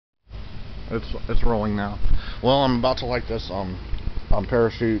It's rolling now. Well, I'm about to like this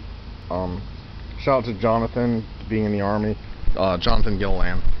parachute. Shout out to Jonathan being in the Army. Jonathan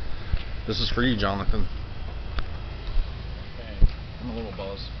Gilliland. This is for you, Jonathan. Okay. I'm a little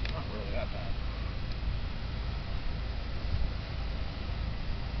buzzed. Not really that bad.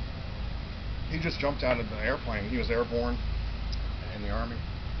 He just jumped out of the airplane. He was airborne in the Army.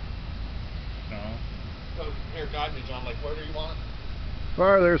 No. So here, guide me, John. Like, where do you want?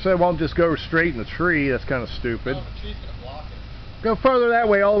 Farther, so it won't just go straight in the tree. That's kind of stupid. No, the tree's gonna block it. Go further that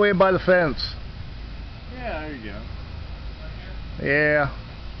way, all the way by the fence. Yeah, there you go. Right here. Yeah.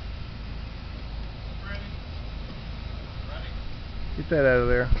 Ready? Ready? Get that out of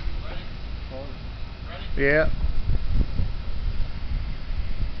there. Ready? Ready? Yeah.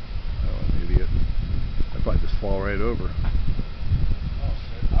 Oh, an idiot. I'd probably just fall right over. Oh shit!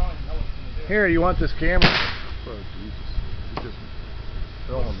 I don't even know what it's gonna do. Here, you want this camera? Oh Jesus! It just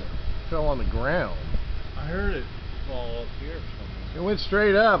fell on the ground. I heard it fall up here somewhere. It went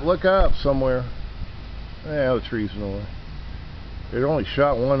straight up. Look up somewhere. Yeah, the tree's in the way. It only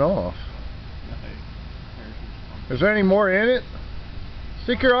shot one off. Is there any more in it?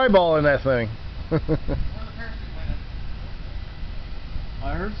 Stick your eyeball in that thing.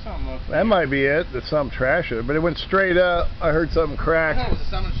 I heard something up there. That might be it. That's something trash it, but it went straight up. I heard something I crack. thought it was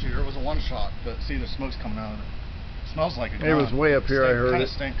a 7-shooter. It was a one-shot, but see, the smoke's coming out of it. It smells like a gun. It was way up here. I heard Kind it.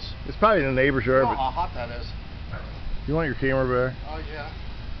 of stinks. It's probably in the neighbor's You know yard. how hot that is. But you want your camera back? Oh yeah.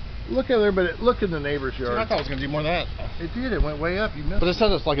 Look at there, but look in the neighbor's See, yard. I thought it was gonna do more than that. It did. It went way up. You missed. But it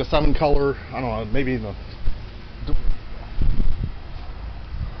says it's like a 7-color. I don't know. Maybe the.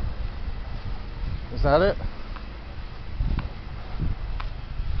 Is that it?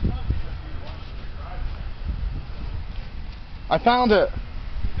 I found it.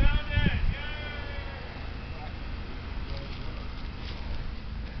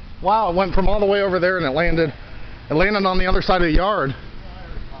 Wow, it went from all the way over there and it landed on the other side of the yard.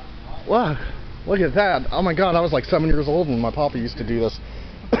 Look at that. Oh my god, I was like 7 years old when my papa used to do this.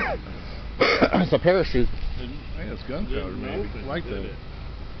 It's a parachute. I think it's gunpowder, maybe. I like that.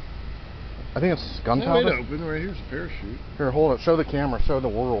 I think it's Yeah, gunpowder. it open. Right here's a parachute. Here, hold it. Show the camera. Show the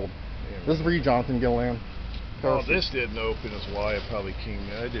world. This is for you, Jonathan Gilliland. Oh, Parachute. this didn't open. Is why it probably came.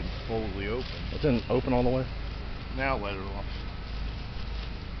 I didn't fully open. It didn't open all the way. Now let it off.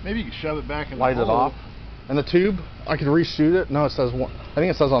 Maybe you can shove it back in Light the it hole. off. And the tube, I could reshoot it. No, it says one. I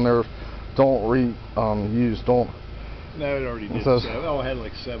think it says on there, don't use. Don't. No, it already did. says- Oh, it had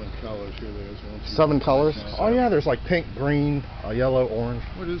like 7 colors. Here there is 1, 2, 7 3, colors. 4, 5, Oh yeah, there's like pink, green, yellow, orange.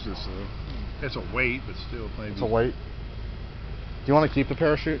 What is this though? It's a weight, but still maybe. It's a weight. Do you want to keep the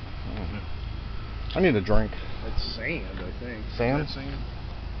parachute? I need a drink. It's sand, I think. Sand? Is that sand?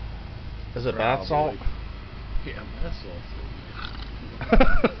 Is it bath salt? Yeah, bath salt.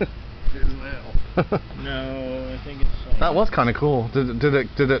 No, I think it's. That was kind of cool. Did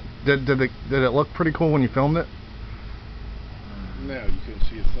it look pretty cool when you filmed it? No, you couldn't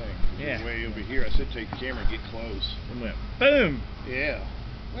see a thing. It Yeah. was way over here. I said take the camera and get close. It went boom. Yeah.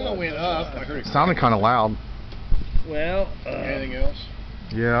 Well, it went up. I heard It it. sounded kind of loud. Well, Anything else?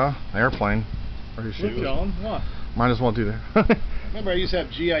 Yeah, airplane. Are you look, shooting? John. What? Might as well do that. Remember, I used to have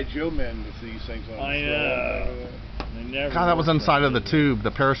G.I. Joe men with these things on. I know. They never God, that was worked inside of the right. tube.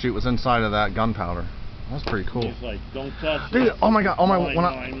 The parachute was inside of that gunpowder. That's pretty cool. He's like, don't touch Dude, it. oh my god, oh my, Mine, when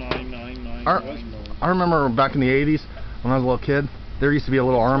I remember back in the 80s when I was a little kid, there used to be a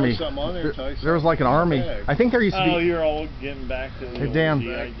little army. There was like an army. I think there used to Oh, be. you're all getting back to the Hey, old Dan.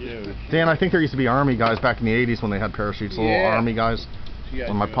 G.I. Joe. Dan, I think there used to be army guys back in the 80s when they had parachutes. Little Yeah. army guys.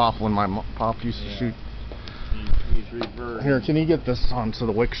 When my pop used to Yeah. shoot. He's reversed. Here, can you get this on so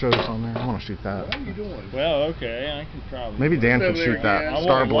the wick shows on there? I want to shoot that. What are you doing? Well, okay, I can probably. Maybe Dan can Over there, shoot that Dan. I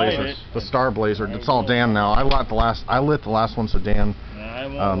Star won't light Blazer. it. The Star Blazer. I It's all won't. Dan now. I lit the last one so Dan I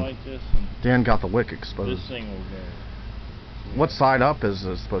won't um, like this. And Dan got the wick exposed. this thing will go. What side up is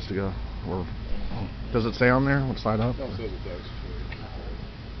it supposed to go? Or does it say on there what side up? Don't say the dogs.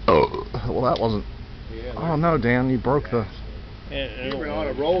 Oh, well that wasn't. Yeah, Oh no, Dan, you broke the. It, you were on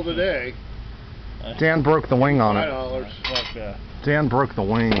a roll today. Dan broke the wing on it. $5. Fuck Dan broke the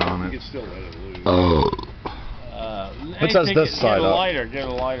wing on You it. can still let it loose. Oh. It says this side get a up. lighter, get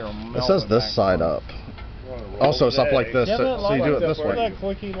a lighter. It says this side up. We're on a roll Also, it's up today. like this, Yeah, so, that so you do it lighter, this where's way. that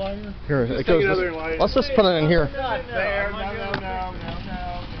clicky lighter? Here, Just it take goes. another This, lighter. let's just put it in here. Not there. No.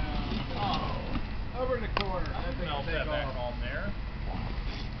 Over in the corner. I think Melt that back on there.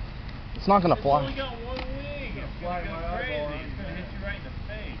 It's not gonna It's fly. only got one wing. It's Fly gonna my go crazy. eyeball. It's gonna hit you right in the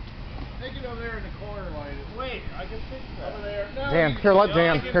face. Take it over there in the corner, light it. Wait, I can fix that. Over there. No, Dan, you here, let can-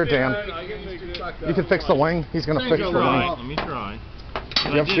 Dan. I can Here, fix Dan. it. I can fix it. You can fix the wing. He's gonna Thank fix you. the wing. Let me try.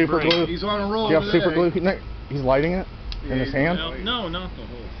 you have super glue? He's on a roll. Do you have today. super glue? He's lighting it in his hand? Well, no, not the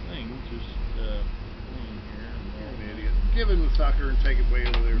whole thing. Just in here You're and an idiot. Give him the sucker and take it way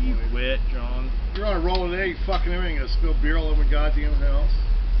over there. there. You Boyd. quit, John. You're on a roll today. You fucking everything. Gonna spill beer all over my goddamn house.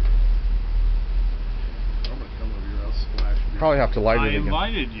 I'm gonna come over your house, splash beer. Probably have to light I it again.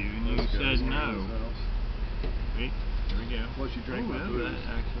 invited you and you Those guys said in no. his house. Wait, there we go. Plus you drank oh, my yeah, booze.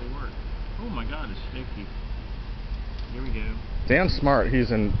 that actually worked. Oh my God, it's sticky. Here we go. Dan's smart.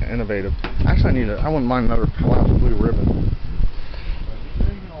 He's innovative. Actually, I wouldn't mind another black blue ribbon.